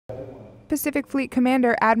Pacific Fleet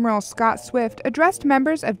Commander Admiral Scott Swift addressed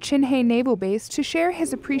members of Chinhae Naval Base to share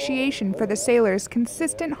his appreciation for the sailors'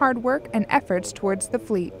 consistent hard work and efforts towards the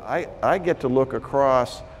fleet. I get to look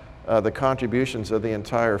across the contributions of the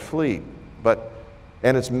entire fleet,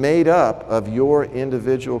 and it's made up of your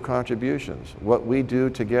individual contributions, what we do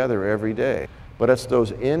together every day. But it's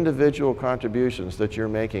those individual contributions that you're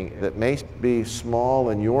making that may be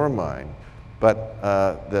small in your mind, but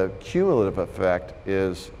the cumulative effect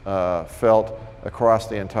is felt across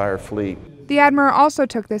the entire fleet. The Admiral also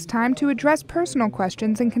took this time to address personal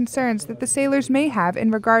questions and concerns that the sailors may have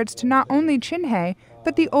in regards to not only Chinhae,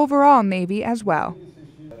 but the overall Navy as well.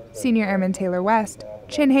 Senior Airman Taylor West,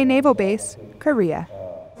 Chinhae Naval Base, Korea.